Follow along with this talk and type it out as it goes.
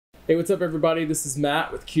Hey, what's up everybody? This is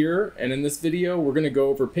Matt with Cure, and in this video we're going to go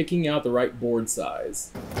over picking out the right board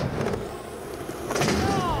size.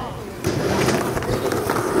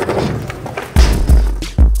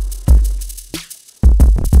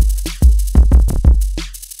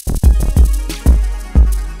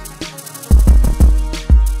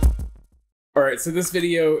 Alright, so this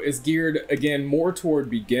video is geared again more toward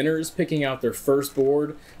beginners picking out their first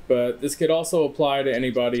board, but this could also apply to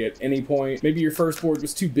anybody at any point. Maybe your first board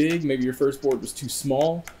was too big, maybe your first board was too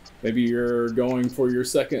small, maybe you're going for your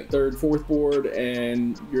second, third, fourth board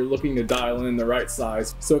and you're looking to dial in the right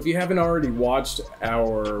size. So if you haven't already watched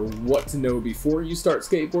our what to know before you start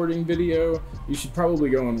skateboarding video, you should probably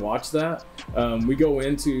go and watch that. We go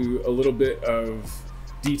into a little bit of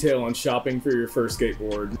detail on shopping for your first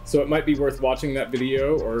skateboard, so it might be worth watching that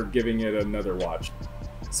video or giving it another watch.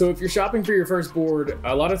 So if you're shopping for your first board,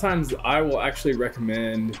 a lot of times I will actually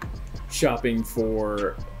recommend shopping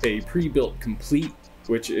for a pre-built complete,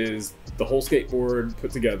 which is the whole skateboard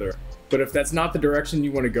put together. But if that's not the direction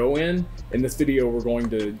you want to go in this video we're going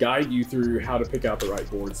to guide you through how to pick out the right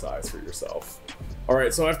board size for yourself.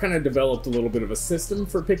 Alright, so I've kind of developed a little bit of a system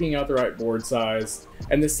for picking out the right board size,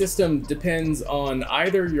 and the system depends on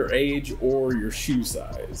either your age or your shoe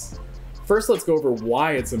size. First, let's go over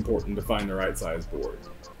why it's important to find the right size board.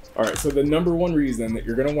 Alright, so the number one reason that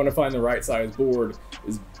you're going to want to find the right size board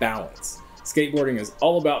is balance. Skateboarding is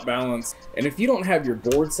all about balance, and if you don't have your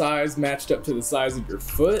board size matched up to the size of your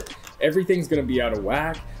foot, everything's going to be out of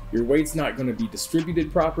whack, your weight's not going to be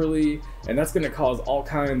distributed properly, and that's going to cause all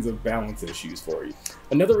kinds of balance issues for you.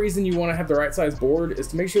 Another reason you want to have the right size board is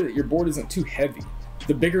to make sure that your board isn't too heavy.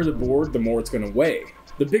 The bigger the board, the more it's going to weigh.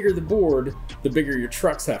 The bigger the board, the bigger your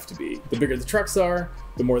trucks have to be. The bigger the trucks are,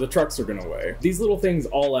 the more the trucks are going to weigh. These little things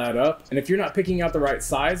all add up, and if you're not picking out the right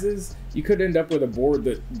sizes, you could end up with a board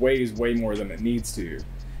that weighs way more than it needs to.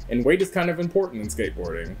 And weight is kind of important in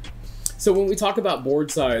skateboarding. So when we talk about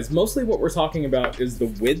board size, mostly what we're talking about is the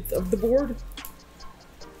width of the board.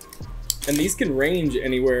 And these can range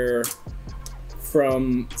anywhere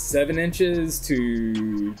from 7 inches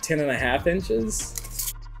to 10.5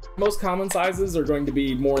 inches. Most common sizes are going to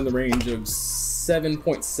be more in the range of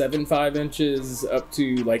 7.75 inches up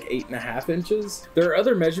to like 8.5 inches. There are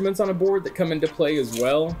other measurements on a board that come into play as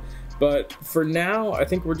well, but for now, I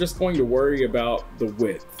think we're just going to worry about the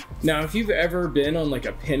width. Now, if you've ever been on like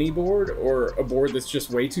a penny board or a board that's just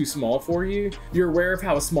way too small for you, you're aware of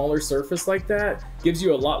how a smaller surface like that gives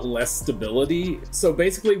you a lot less stability. So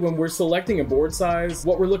basically, when we're selecting a board size,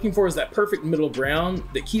 what we're looking for is that perfect middle ground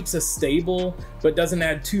that keeps us stable, but doesn't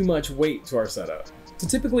add too much weight to our setup. So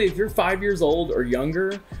typically, if you're 5 years old or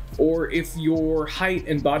younger, or if your height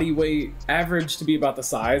and body weight average to be about the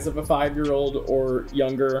size of a 5-year-old or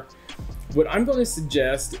younger, what I'm going to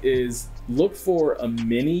suggest is look for a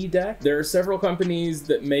mini deck. There are several companies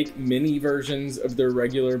that make mini versions of their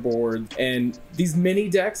regular board, and these mini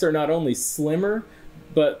decks are not only slimmer,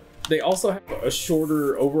 but they also have a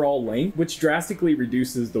shorter overall length, which drastically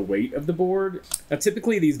reduces the weight of the board. Now,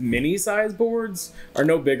 typically these mini size boards are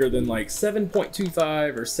no bigger than like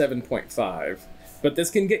 7.25 or 7.5. But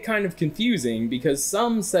this can get kind of confusing because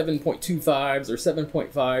some 7.25s or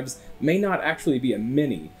 7.5s may not actually be a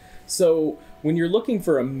mini. So when you're looking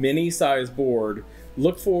for a mini size board,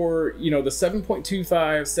 look for, the 7.25,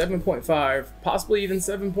 7.5, possibly even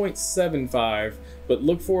 7.75, but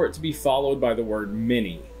look for it to be followed by the word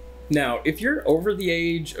mini. Now, if you're over the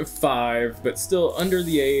age of 5, but still under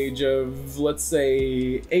the age of, let's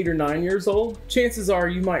say, 8 or 9 years old, chances are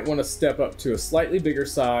you might want to step up to a slightly bigger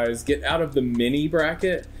size, get out of the mini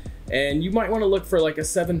bracket, and you might want to look for like a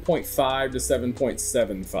 7.5 to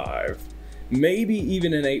 7.75, maybe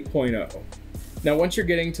even an 8.0. Now, once you're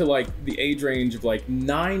getting to like the age range of like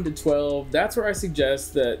 9 to 12, that's where I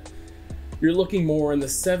suggest that you're looking more in the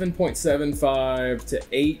 7.75 to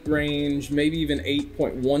 8 range, maybe even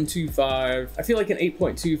 8.125. I feel like an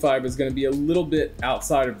 8.25 is going to be a little bit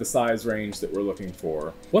outside of the size range that we're looking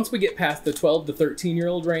for. Once we get past the 12 to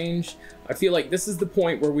 13-year-old range, I feel like this is the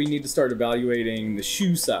point where we need to start evaluating the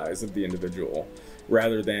shoe size of the individual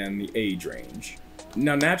rather than the age range.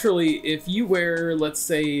 Now, naturally, if you wear, let's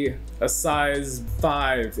say, a size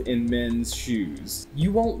 5 in men's shoes,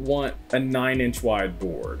 you won't want a 9-inch wide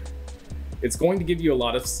board. It's going to give you a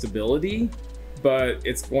lot of stability, but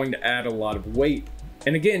it's going to add a lot of weight.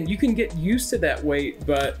 And again, you can get used to that weight,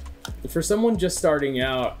 but for someone just starting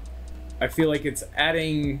out, I feel like it's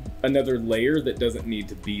adding another layer that doesn't need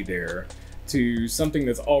to be there to something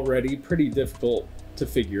that's already pretty difficult to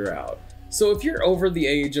figure out. So if you're over the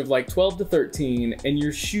age of like 12 to 13 and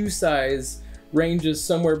your shoe size ranges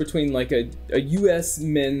somewhere between like a US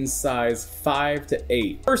men's size 5 to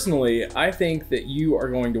 8. Personally, I think that you are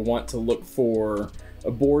going to want to look for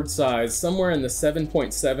a board size somewhere in the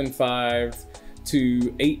 7.75 to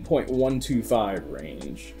 8.125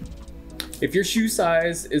 range. If your shoe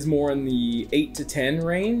size is more in the 8 to 10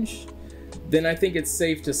 range, then I think it's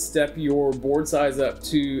safe to step your board size up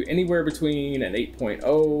to anywhere between an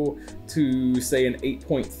 8.0 to say an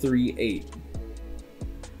 8.38.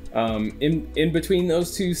 In between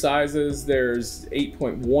those two sizes, there's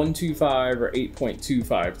 8.125 or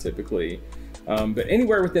 8.25 typically. But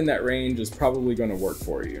anywhere within that range is probably going to work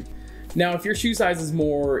for you. Now, if your shoe size is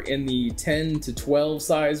more in the 10 to 12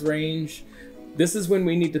 size range, this is when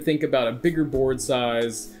we need to think about a bigger board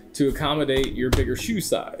size to accommodate your bigger shoe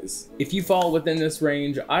size. If you fall within this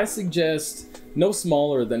range, I suggest no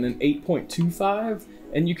smaller than an 8.25,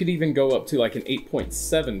 and you could even go up to like an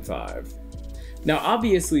 8.75. Now,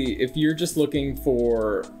 obviously, if you're just looking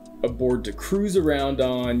for a board to cruise around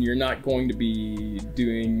on, you're not going to be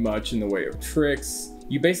doing much in the way of tricks,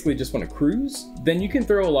 you basically just want to cruise, then you can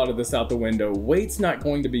throw a lot of this out the window. Weight's not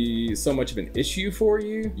going to be so much of an issue for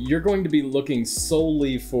you. You're going to be looking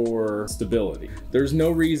solely for stability. There's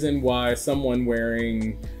no reason why someone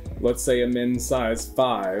wearing, let's say, a men's size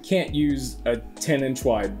 5 can't use a 10-inch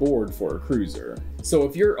wide board for a cruiser. So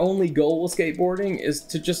if your only goal with skateboarding is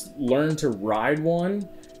to just learn to ride one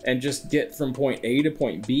and just get from point A to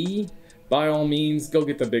point B, by all means, go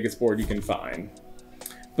get the biggest board you can find.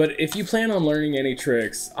 But if you plan on learning any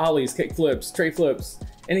tricks, ollies, kick flips, tray flips,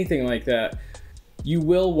 anything like that, you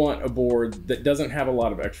will want a board that doesn't have a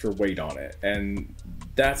lot of extra weight on it, and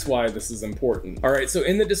that's why this is important. All right, so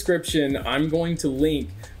in the description, I'm going to link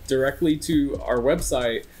directly to our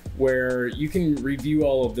website where you can review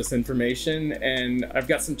all of this information, and I've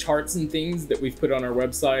got some charts and things that we've put on our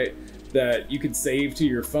website that you could save to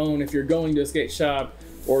your phone if you're going to a skate shop,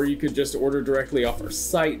 or you could just order directly off our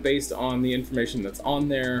site based on the information that's on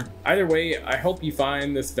there. Either way, I hope you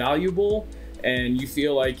find this valuable and you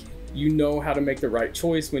feel like you know how to make the right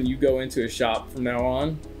choice when you go into a shop from now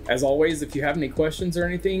on. As always, if you have any questions or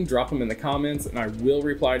anything, drop them in the comments and I will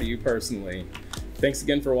reply to you personally. Thanks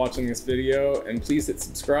again for watching this video, and please hit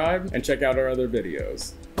subscribe and check out our other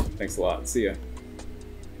videos. Thanks a lot. See ya.